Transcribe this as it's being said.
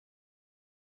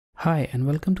Hi and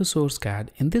welcome to AutoCAD.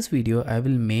 In this video, I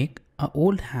will make a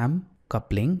Oldham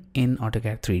coupling in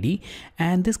AutoCAD 3D,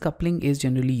 and this coupling is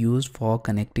generally used for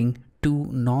connecting two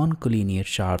non-collinear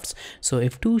shafts. So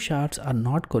if two shafts are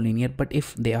not collinear, but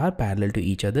if they are parallel to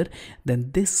each other,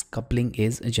 then this coupling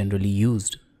is generally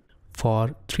used.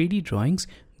 For 3D drawings,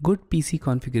 good PC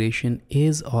configuration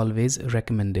is always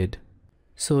recommended.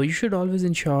 So you should always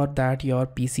ensure that your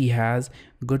PC has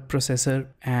good processor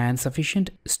and sufficient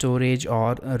storage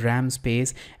or RAM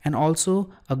space, and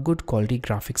also a good quality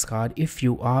graphics card if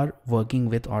you are working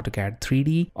with AutoCAD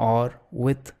 3D or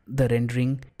with the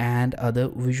rendering and other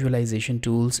visualization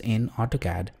tools in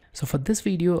AutoCAD. So for this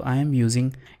video, I am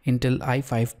using Intel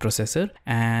i5 processor,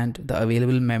 and the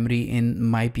available memory in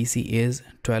my PC is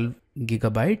 12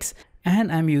 gigabytes.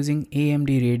 And I'm using AMD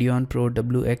Radeon Pro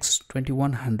WX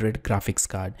 2100 graphics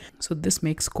card. So this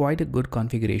makes quite a good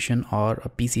configuration or a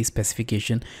PC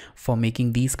specification for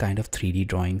making these kind of 3D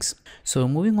drawings. So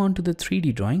moving on to the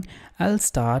 3D drawing, I'll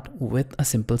start with a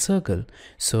simple circle.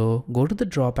 So go to the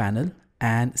draw panel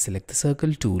and select the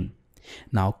circle tool.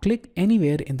 Now click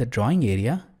anywhere in the drawing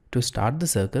area to start the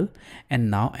circle,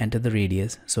 and now enter the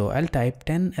radius. So I'll type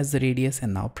 10 as the radius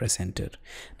and now press enter.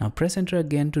 Now press enter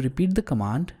again to repeat the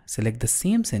command, select the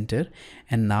same center,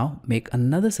 and now make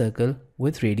another circle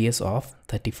with radius of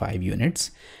 35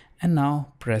 units, and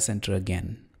now press enter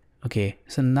again. Okay,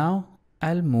 so now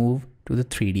I'll move to the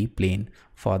 3D plane.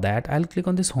 For that, I'll click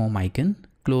on this home icon,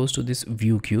 close to this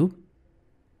view cube,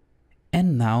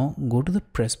 and now go to the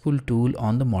press pull tool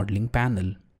on the modeling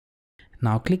panel.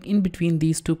 Now click in between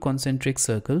these two concentric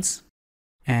circles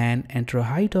and enter a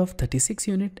height of 36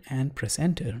 unit and press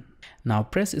enter. Now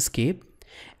press escape,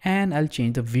 and I'll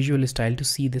change the visual style to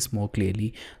see this more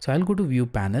clearly. So I'll go to view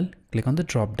panel, click on the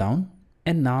drop down,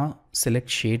 and now select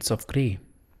shades of gray.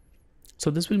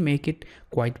 So this will make it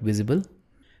quite visible.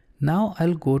 Now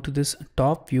I'll go to this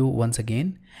top view once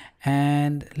again,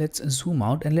 and let's zoom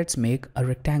out and let's make a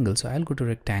rectangle. So I'll go to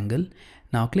rectangle.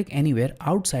 Now click anywhere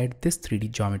outside this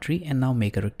 3D geometry and now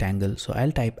make a rectangle. So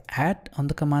I'll type add on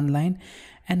the command line,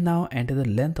 and now enter the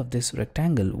length of this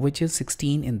rectangle, which is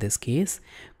 16 in this case,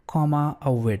 comma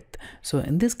a width. So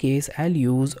in this case, I'll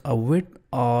use a width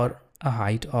or a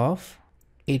height of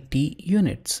 80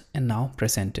 units, and now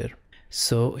press enter.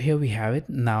 So here we have it.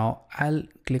 Now I'll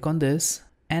click on this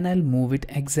and I'll move it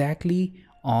exactly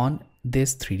on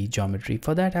this 3D geometry.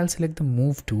 For that, I'll select the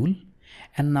move tool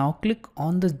and now click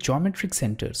on the geometric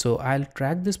center. So I'll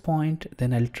track this point,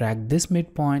 then I'll track this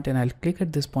midpoint, and I'll click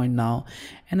at this point now,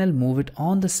 and I'll move it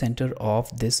on the center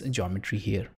of this geometry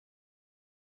here.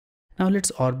 Now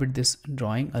let's orbit this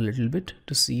drawing a little bit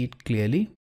to see it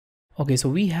clearly. Okay, so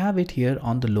we have it here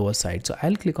on the lower side. So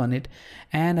I'll click on it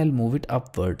and I'll move it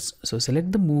upwards. So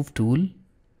select the move tool,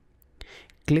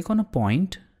 click on a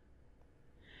point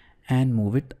and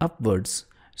move it upwards.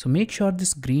 So make sure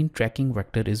this green tracking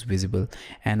vector is visible,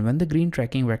 and when the green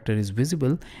tracking vector is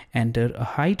visible, enter a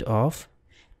height of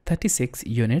 36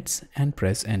 units and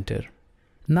press enter.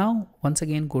 Now once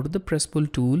again go to the press pull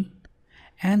tool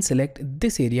and select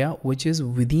this area which is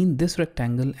within this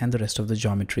rectangle and the rest of the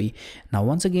geometry. Now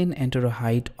once again enter a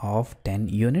height of 10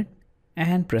 unit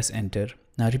and press enter.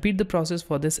 Now repeat the process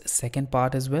for this second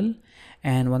part as well,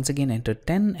 and once again enter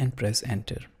 10 and press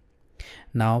enter.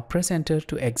 Now press enter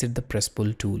to exit the press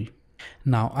pull tool.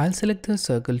 Now I'll select the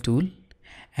circle tool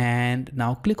and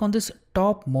now click on this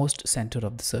topmost center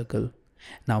of the circle.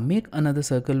 Now make another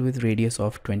circle with radius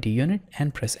of 20 unit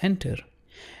and press enter.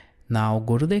 Now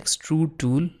go to the extrude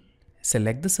tool,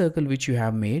 select the circle which you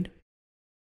have made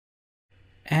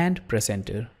and press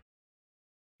enter.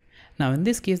 Now in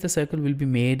this case, the circle will be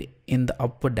made in the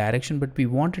upward direction, but we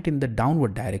want it in the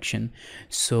downward direction.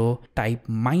 So type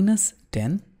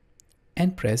 -10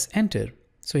 and press enter.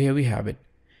 So here we have it.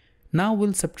 Now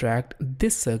we'll subtract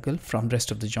this circle from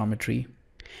rest of the geometry,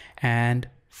 and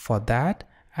for that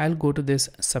I'll go to this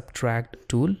subtract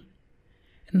tool.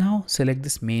 Now select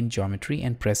this main geometry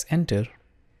and press enter.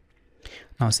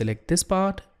 Now select this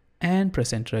part and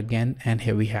press enter again, and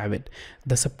here we have it,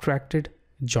 the subtracted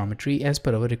geometry as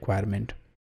per our requirement.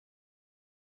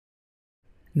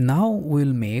 Now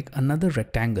we'll make another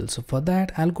rectangle. So for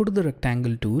that, I'll go to the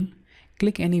rectangle tool,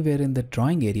 click anywhere in the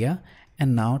drawing area,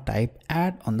 and now type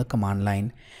add on the command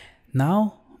line.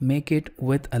 Now make it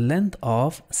with a length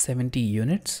of 70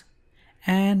 units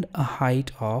and a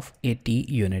height of 80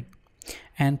 unit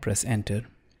and press enter.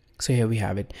 So here we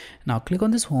have it. Now click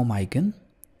on this home icon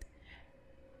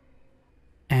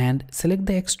and select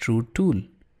the extrude tool.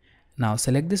 Now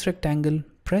select this rectangle,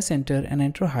 press enter and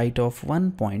enter a height of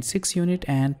 1.6 unit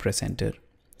and press enter.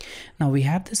 Now we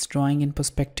have this drawing in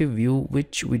perspective view,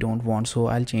 which we don't want, so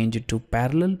I'll change it to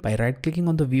parallel by right clicking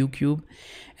on the view cube,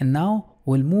 and now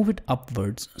we'll move it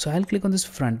upwards. So I'll click on this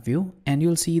front view, and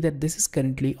you'll see that this is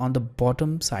currently on the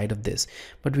bottom side of this,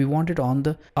 but we want it on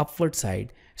the upward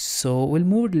side, so we'll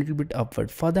move it a little bit upward.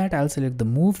 For that, I'll select the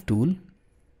move tool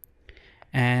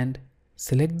and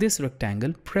select this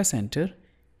rectangle, press enter,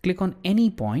 click on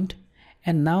any point,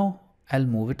 and now I'll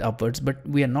move it upwards, but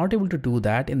we are not able to do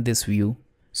that in this view.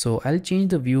 So I'll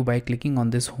change the view by clicking on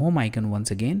this home icon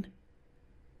once again.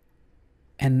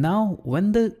 And now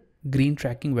when the green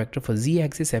tracking vector for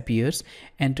z-axis appears,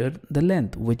 enter the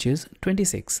length, which is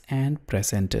 26, and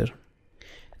press enter.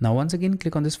 Now once again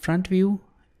click on this front view,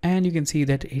 and you can see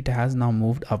that it has now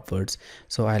moved upwards.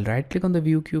 So I'll right click on the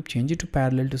view cube, change it to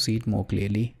parallel to see it more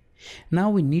clearly. Now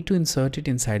we need to insert it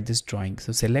inside this drawing.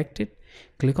 So select it,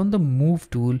 click on the move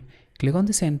tool, click on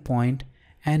this endpoint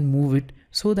and move it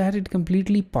so that it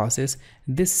completely passes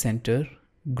this center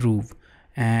groove,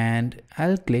 and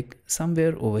I'll click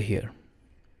somewhere over here.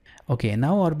 Okay,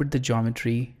 now orbit the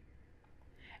geometry,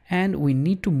 and we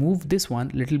need to move this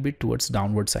one a little bit towards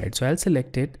downward side. So I'll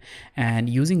select it, and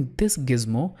using this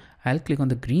gizmo, I'll click on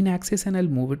the green axis and I'll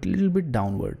move it a little bit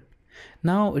downward.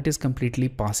 Now it is completely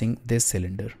passing this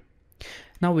cylinder.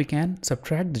 Now we can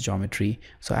subtract the geometry.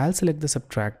 So I'll select the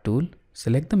subtract tool,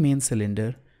 select the main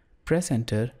cylinder, press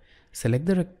enter, select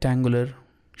the rectangular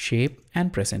shape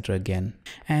and press enter again.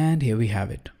 And here we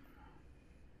have it.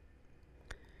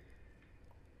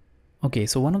 Okay,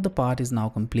 so one of the part is now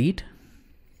complete.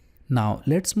 Now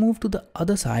let's move to the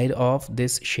other side of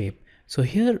this shape. So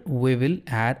here we will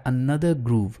add another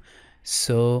groove.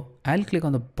 So I'll click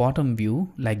on the bottom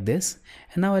view like this,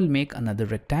 and now I'll make another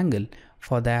rectangle.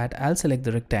 For that, I'll select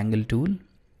the rectangle tool,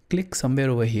 click somewhere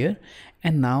over here,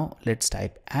 and now let's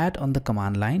type add on the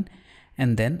command line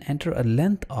and then enter a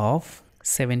length of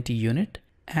 70 unit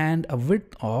and a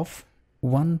width of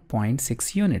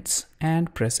 1.6 units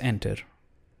and press enter.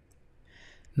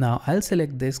 Now I'll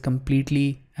select this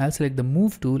completely, I'll select the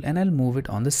move tool and I'll move it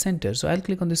on the center. So I'll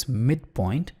click on this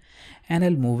midpoint and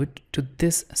I'll move it to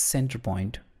this center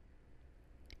point.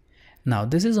 Now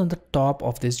this is on the top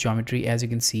of this geometry, as you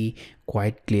can see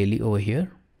quite clearly over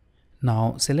here.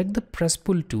 Now select the press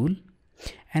pull tool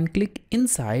and click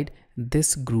inside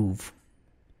this groove.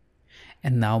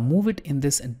 And now move it in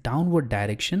this downward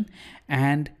direction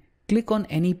and click on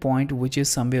any point which is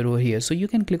somewhere over here. So you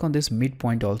can click on this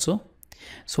midpoint also,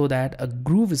 so that a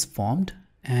groove is formed,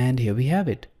 and here we have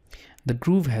it. The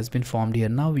groove has been formed here.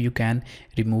 Now you can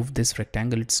remove this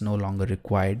rectangle, it's no longer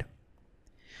required.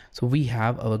 So we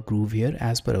have our groove here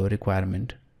as per our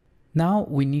requirement. Now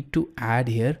we need to add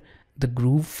here the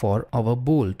groove for our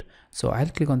bolt. So I'll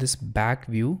click on this back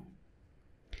view,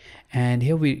 and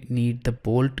here we need the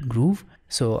bolt groove.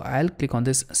 So I'll click on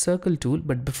this circle tool,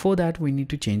 but before that we need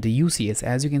to change the UCS.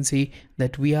 As you can see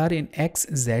that we are in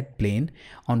XZ plane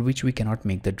on which we cannot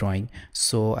make the drawing.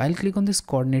 So I'll click on this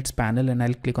coordinates panel and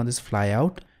I'll click on this fly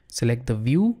out, select the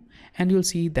view, and you'll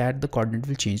see that the coordinate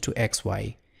will change to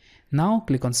XY. Now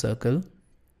click on circle,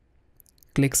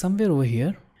 click somewhere over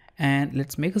here, and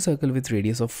let's make a circle with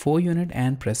radius of 4 unit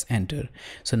and press enter.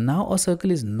 So now a circle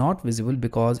is not visible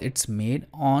because it's made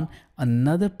on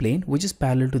another plane which is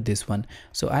parallel to this one.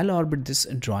 So I'll orbit this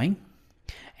drawing,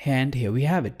 and here we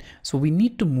have it. So we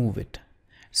need to move it.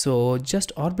 So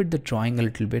just orbit the drawing a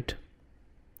little bit.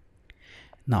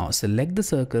 Now select the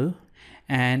circle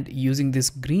and using this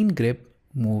green grip,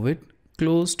 move it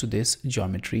close to this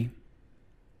geometry.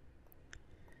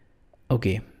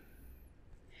 Okay.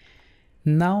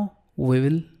 Now we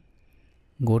will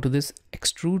go to this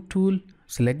extrude tool,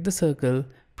 select the circle,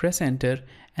 press enter,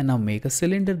 and now make a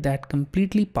cylinder that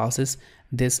completely passes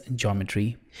this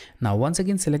geometry. Now once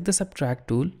again select the subtract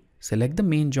tool, select the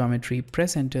main geometry,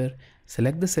 press enter,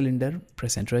 select the cylinder,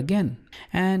 press enter again,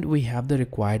 and we have the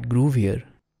required groove here.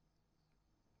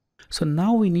 So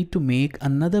now we need to make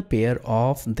another pair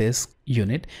of this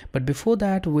unit, but before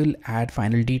that we'll add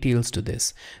final details to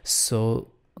this. So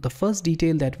the first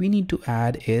detail that we need to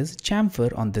add is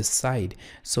chamfer on this side.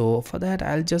 So for that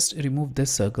I'll just remove this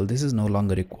circle. This is no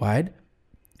longer required.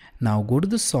 Now go to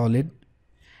the solid,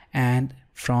 and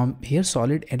from here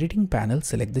solid editing panel,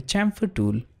 select the chamfer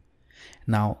tool.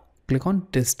 Now click on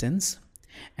distance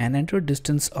and enter a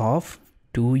distance of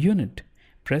 2 unit.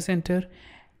 Press enter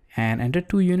and enter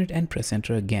 2 unit and press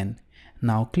enter again.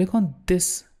 Now click on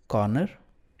this corner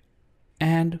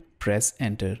and press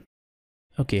enter.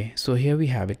 Okay, so here we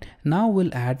have it. Now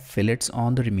we'll add fillets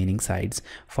on the remaining sides.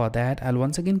 For that, I'll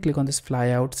once again click on this fly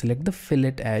out, select the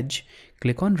fillet edge,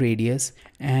 click on radius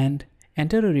and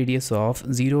enter a radius of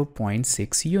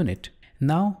 0.6 unit.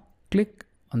 Now click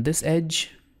on this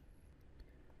edge,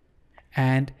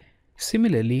 and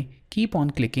similarly keep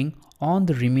on clicking on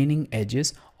the remaining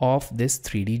edges of this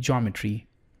 3D geometry.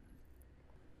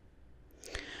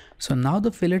 So now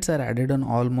the fillets are added on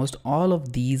almost all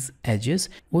of these edges.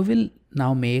 We will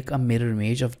now make a mirror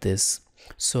image of this.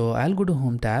 So I'll go to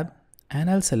Home tab and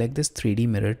I'll select this 3D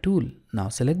mirror tool. Now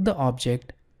select the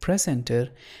object, press enter,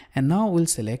 and now we'll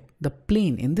select the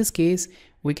plane. In this case,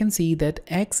 we can see that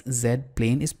XZ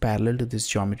plane is parallel to this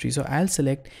geometry. So I'll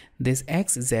select this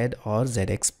XZ or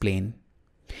ZX plane.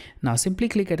 Now simply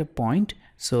click at a point.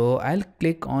 So I'll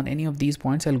click on any of these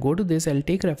points. I'll go to this, I'll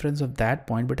take reference of that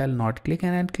point, but I'll not click,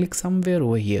 and I'll click somewhere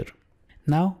over here.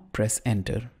 Now press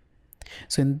enter.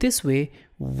 So in this way,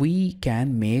 we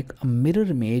can make a mirror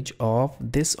image of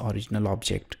this original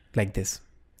object like this.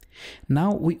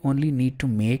 Now we only need to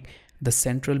make the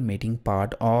central mating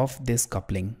part of this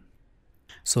coupling.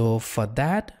 So for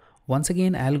that, once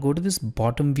again, I'll go to this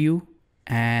bottom view,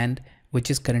 and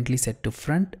which is currently set to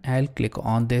front. I'll click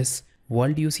on this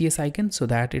world UCS icon so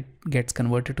that it gets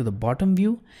converted to the bottom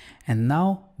view, and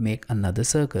now make another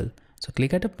circle. So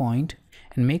click at a point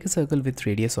and make a circle with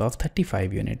radius of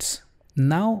 35 units.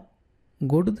 Now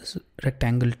go to this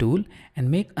rectangle tool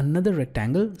and make another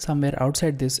rectangle somewhere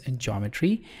outside this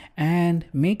geometry and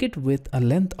make it with a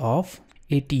length of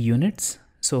 80 units.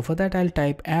 So for that, I'll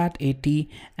type at 80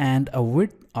 and a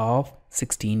width of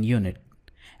 16 unit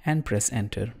and press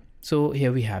enter. So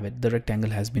here we have it, the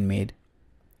rectangle has been made.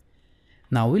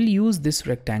 Now we'll use this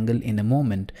rectangle in a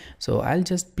moment. So I'll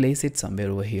just place it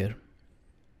somewhere over here.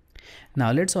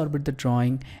 Now let's orbit the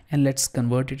drawing and let's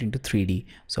convert it into 3D.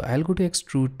 So I'll go to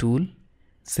extrude tool,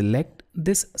 select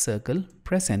this circle,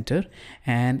 press enter,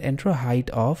 and enter a height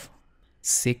of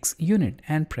 6 unit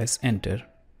and press enter.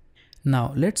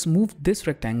 Now let's move this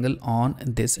rectangle on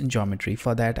this geometry.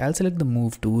 For that, I'll select the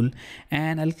move tool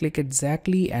and I'll click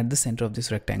exactly at the center of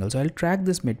this rectangle. So I'll track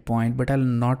this midpoint, but I'll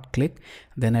not click.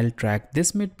 Then I'll track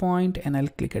this midpoint and I'll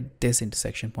click at this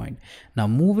intersection point. Now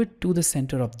move it to the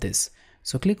center of this.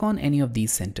 So click on any of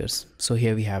these centers. So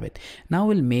here we have it. Now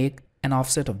we'll make an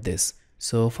offset of this.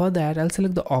 So for that, I'll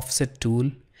select the offset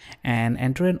tool and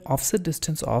enter an offset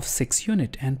distance of 6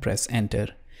 unit and press enter.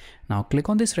 Now click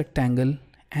on this rectangle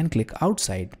and click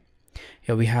outside.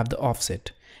 Here we have the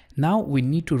offset. Now we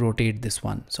need to rotate this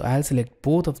one. So I'll select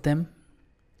both of them.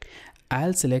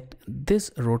 I'll select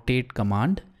this rotate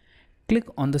command, click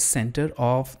on the center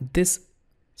of this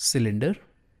cylinder,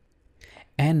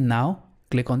 and now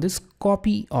click on this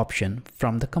copy option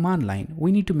from the command line.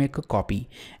 We need to make a copy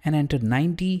and enter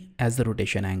 90 as the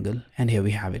rotation angle, and here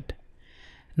we have it.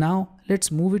 Now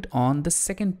let's move it on the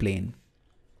second plane.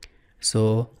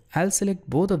 So I'll select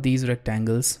both of these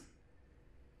rectangles,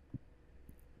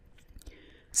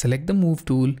 select the move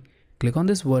tool, click on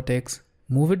this vertex,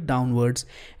 move it downwards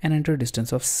and enter a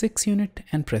distance of 6 unit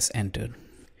and press enter.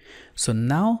 So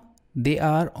now they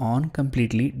are on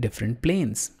completely different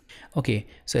planes. Okay,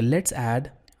 so let's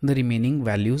add the remaining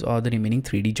values or the remaining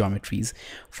 3D geometries.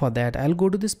 For that, I'll go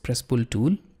to this press pull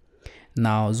tool.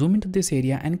 Now zoom into this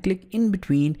area and click in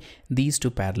between these two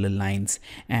parallel lines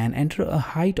and enter a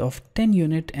height of 10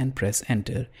 unit and press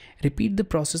enter. Repeat the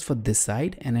process for this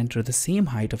side and enter the same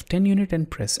height of 10 unit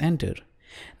and press enter.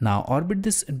 Now orbit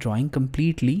this drawing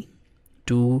completely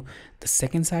to the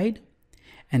second side,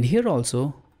 and here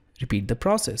also repeat the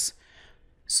process.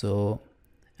 So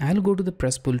I'll go to the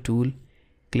press pull tool,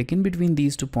 click in between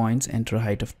these 2 points, enter a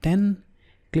height of 10,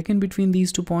 click in between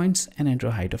these 2 points and enter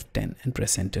a height of 10 and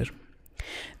press enter.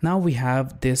 Now we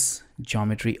have this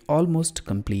geometry almost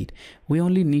complete. We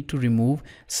only need to remove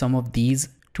some of these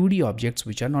 2D objects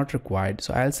which are not required.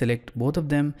 So I'll select both of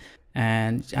them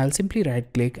and I'll simply right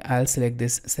click. I'll select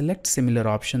this select similar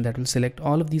option that will select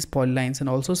all of these polylines and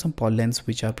also some polylines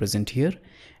which are present here,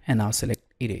 and now select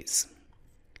erase.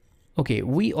 Okay,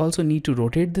 we also need to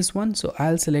rotate this one. So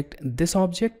I'll select this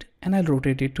object and I'll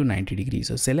rotate it to 90 degrees.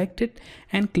 So select it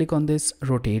and click on this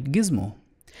rotate gizmo.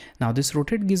 Now this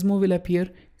rotate gizmo will appear.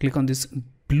 Click on this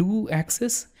blue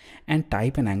axis and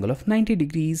type an angle of 90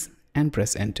 degrees and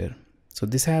press enter. So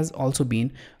this has also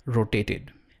been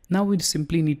rotated. Now we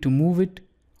simply need to move it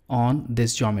on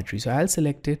this geometry. So I'll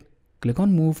select it, click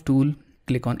on move tool,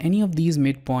 click on any of these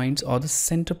midpoints or the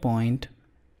center point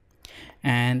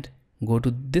and go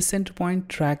to this center point,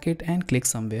 track it and click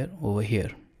somewhere over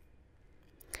here.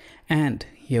 And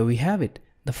here we have it,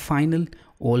 the final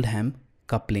Oldham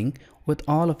coupling with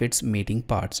all of its mating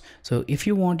parts. So if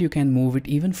you want, you can move it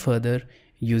even further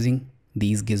using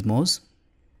these gizmos,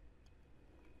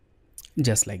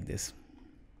 just like this.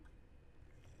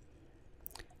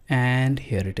 And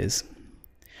here it is.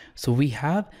 So we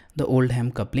have the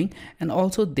Oldham coupling, and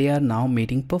also they are now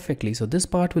mating perfectly. So this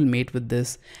part will mate with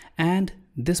this and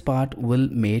this part will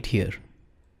mate here.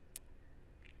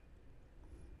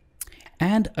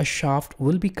 And a shaft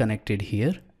will be connected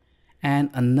here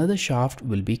and another shaft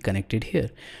will be connected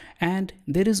here. And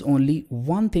there is only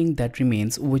one thing that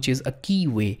remains, which is a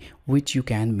keyway which you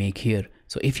can make here.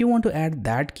 So if you want to add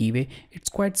that keyway, it's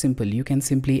quite simple. You can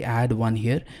simply add one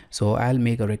here. So I'll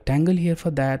make a rectangle here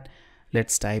for that.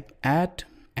 Let's type add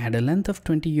a length of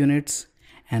 20 units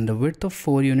and a width of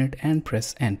 4 units and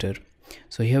press enter.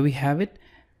 So here we have it.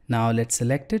 Now let's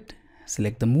select it,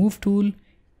 select the move tool,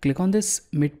 click on this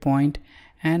midpoint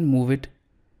and move it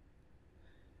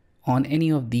on any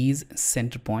of these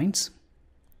center points.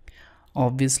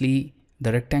 Obviously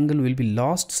the rectangle will be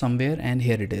lost somewhere and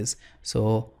here it is.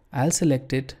 So I'll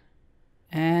select it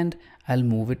and I'll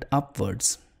move it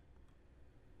upwards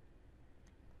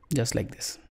just like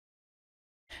this.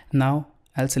 Now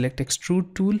I'll select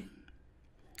extrude tool,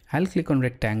 I'll click on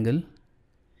rectangle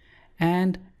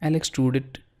and I'll extrude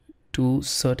it to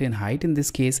certain height. In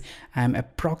this case I'm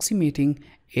approximating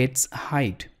its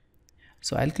height.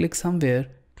 So I'll click somewhere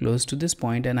close to this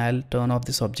point and I'll turn off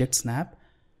this object snap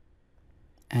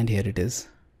and here it is.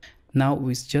 Now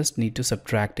we just need to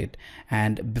subtract it,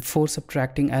 and before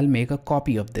subtracting I'll make a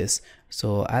copy of this.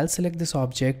 So I'll select this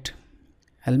object,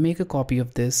 I'll make a copy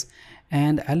of this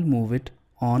and I'll move it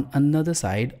on another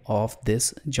side of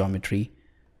this geometry.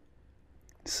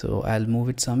 So I'll move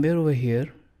it somewhere over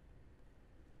here.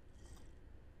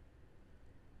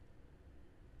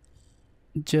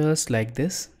 Just like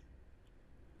this.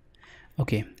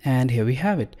 Okay, and here we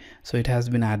have it. So it has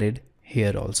been added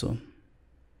here also.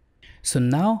 So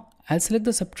now I'll select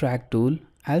the subtract tool,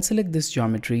 I'll select this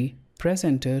geometry, press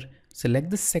enter, select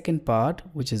the second part,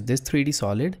 which is this 3D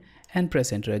solid, and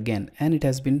press enter again, and it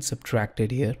has been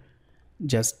subtracted here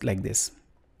just like this.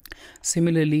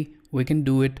 Similarly we can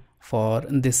do it for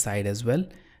this side as well.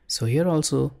 So here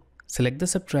also select the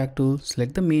subtract tool,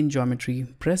 select the main geometry,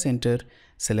 press enter,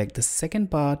 select the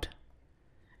second part,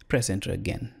 press enter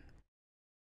again.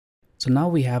 So now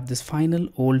we have this final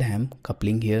Oldham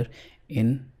coupling here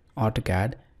in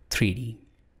AutoCAD 3D.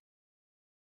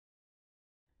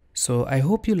 So I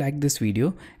hope you liked this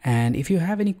video, and if you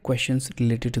have any questions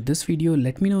related to this video,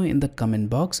 let me know in the comment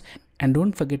box, and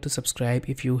don't forget to subscribe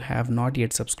if you have not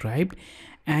yet subscribed,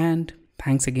 and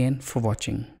thanks again for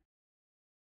watching.